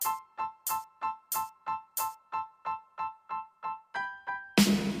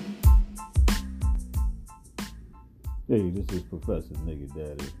Hey, this is Professor Nigga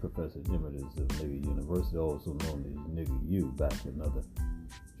Daddy, Professor EMERITUS of NIGGA University, also known as Nigga U, back with another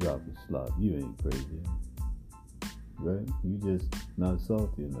drop of SLOP. You ain't crazy, right? You just not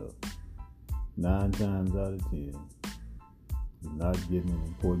salty enough. 9 times out of 10, you're not getting an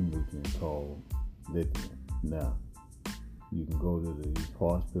important nutrient called lithium. Now, you can go to these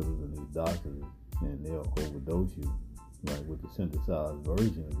hospitals and these doctors and they'll overdose you, right, with the synthesized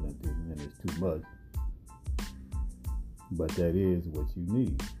version of lithium, and it's too much. But that is what you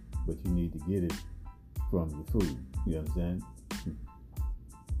need. But you need to get it from your food. You understand?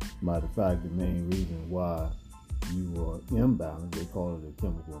 Matter of fact, the main reason why you are imbalanced, they call it a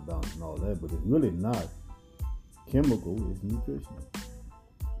chemical imbalance and all that, but it's really not chemical, it's nutritional.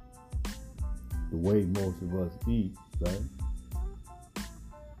 The way most of us eat, right?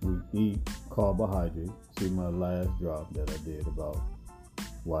 We eat carbohydrates. See my last drop that I did about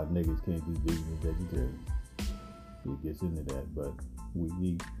why niggas can't be vegan and vegetarian. It gets into that, but we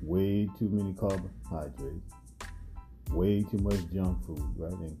eat way too many carbohydrates, way too much junk food,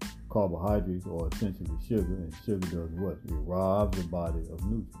 right? And carbohydrates are essentially sugar, and sugar does what? It robs the body of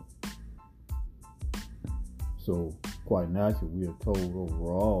nutrients. So, quite naturally, we are told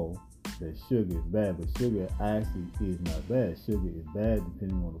overall that sugar is bad, but sugar actually is not bad. Sugar is bad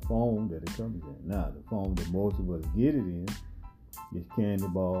depending on the form that it comes in. Now, the form that most of us get it in is candy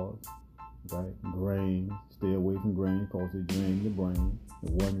bars, right? Grains. Stay away from grains because they drain the brain.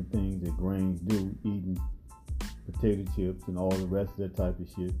 And one of the things that grains do, eating potato chips and all the rest of that type of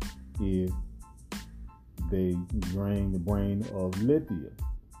shit, is they drain the brain of lithium,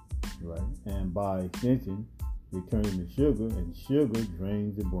 right? And by extension, they turn it into sugar, and sugar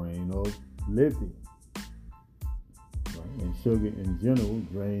drains the brain of lithium, right? And sugar in general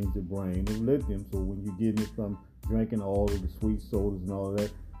drains the brain of lithium. So when you're getting it from drinking all of the sweet sodas and all of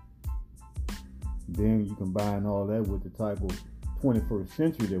that, then you combine all that with the type of 21st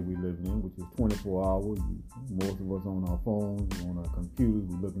century that we live in, which is 24 hours. Most of us on our phones, on our computers,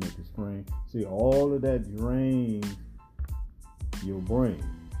 we're looking at the screen. See, all of that drains your brain,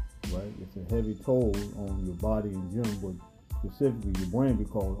 right? It's a heavy toll on your body in general, but specifically your brain,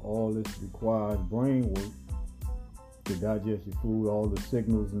 because all this requires brain work to digest your food. All the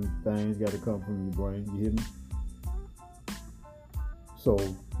signals and things got to come from your brain. You hear me? So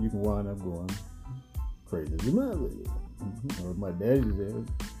you can wind up going crazy as a mother. Or my daddy said,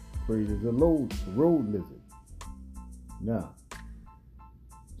 crazy as a road lizard. Now,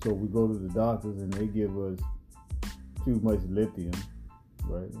 so we go to the doctors and they give us too much lithium,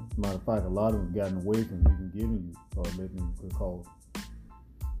 right? Matter of fact, a lot of them have gotten away from even giving you lithium because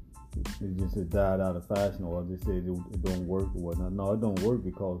it just has died out of fashion, or they say it don't work or whatnot. No, it don't work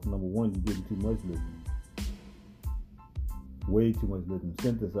because, number one, you're getting too much lithium. Way too much lithium,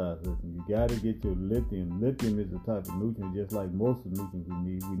 synthesized lithium. You got to get your lithium. Lithium is a type of nutrient, just like most of the nutrients we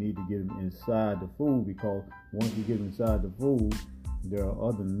need. We need to get them inside the food, because once you get them inside the food, there are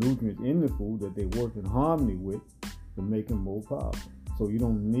other nutrients in the food that they work in harmony with to make them more powerful. So you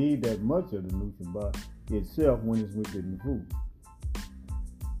don't need that much of the nutrient by itself when it's within the food,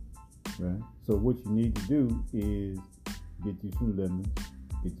 right? So what you need to do is get you some lemons,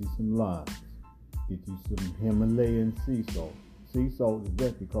 get you some limes, get you some Himalayan sea salt. Sea salt is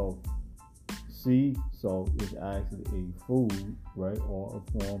best because sea salt is actually a food, right, or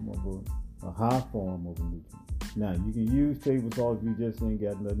a form of a high form of a nutrient. Now, you can use table salt if you just ain't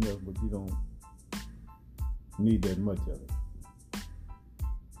got nothing else, but you don't need that much of it.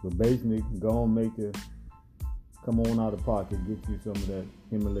 But basically, go and come on out of pocket, get you some of that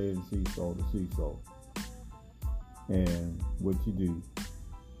Himalayan sea salt or sea salt. And what you do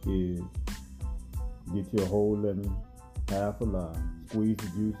is get you a whole lemon, half a lime, squeeze the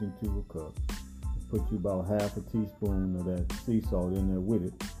juice into a cup, put you about half a teaspoon of that sea salt in there with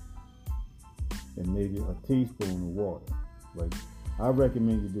it, and maybe a teaspoon of water. Right? I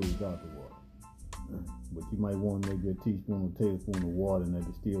recommend you do it without the water, but you might want maybe a teaspoon or tablespoon of water in there,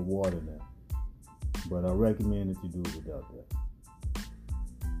 distilled water in there. But I recommend that you do it without that.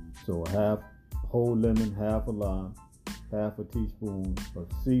 So a whole lemon, half a lime, half a teaspoon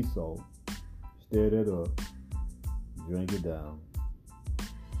of sea salt. Stir that up, drink it down,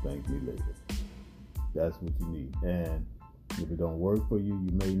 thank me later. That's what you need. And if it don't work for you,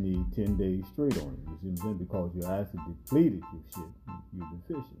 you may need 10 days straight on it. You see what I'm saying? Because you're actually depleted your shit. You're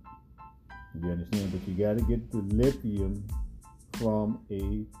deficient. You understand? But you got to get the lithium from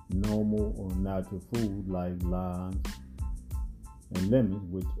a normal or natural food like limes and lemons,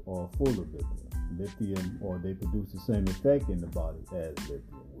 which are full of lithium. Lithium, or they produce the same effect in the body as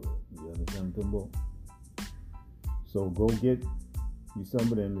lithium will. You understand what I'm talking about? So go get you some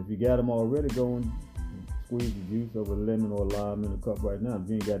of them. If you got them already, go and squeeze the juice of a lemon or a lime in a cup right now. If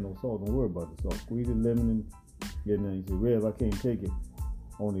you ain't got no salt, don't worry about the salt. Squeeze the lemon and get in there. You say, Rev, I can't take it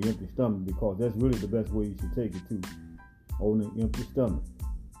on the empty stomach, because that's really the best way you should take it too, on the empty stomach.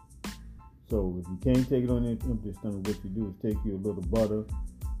 So if you can't take it on the empty stomach, what you do is take you a little butter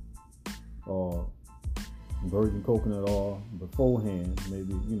or virgin coconut oil beforehand,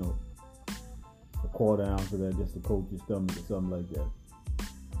 maybe, a quarter ounce of that, just to coat your stomach or something like that.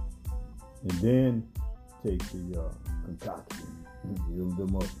 And then take the concoction and give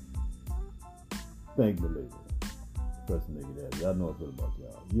them up. Thank you, ladies. Professor Nigga Daddy. I know I feel about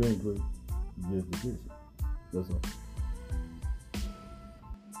y'all. You ain't great. You just deficient. That's all.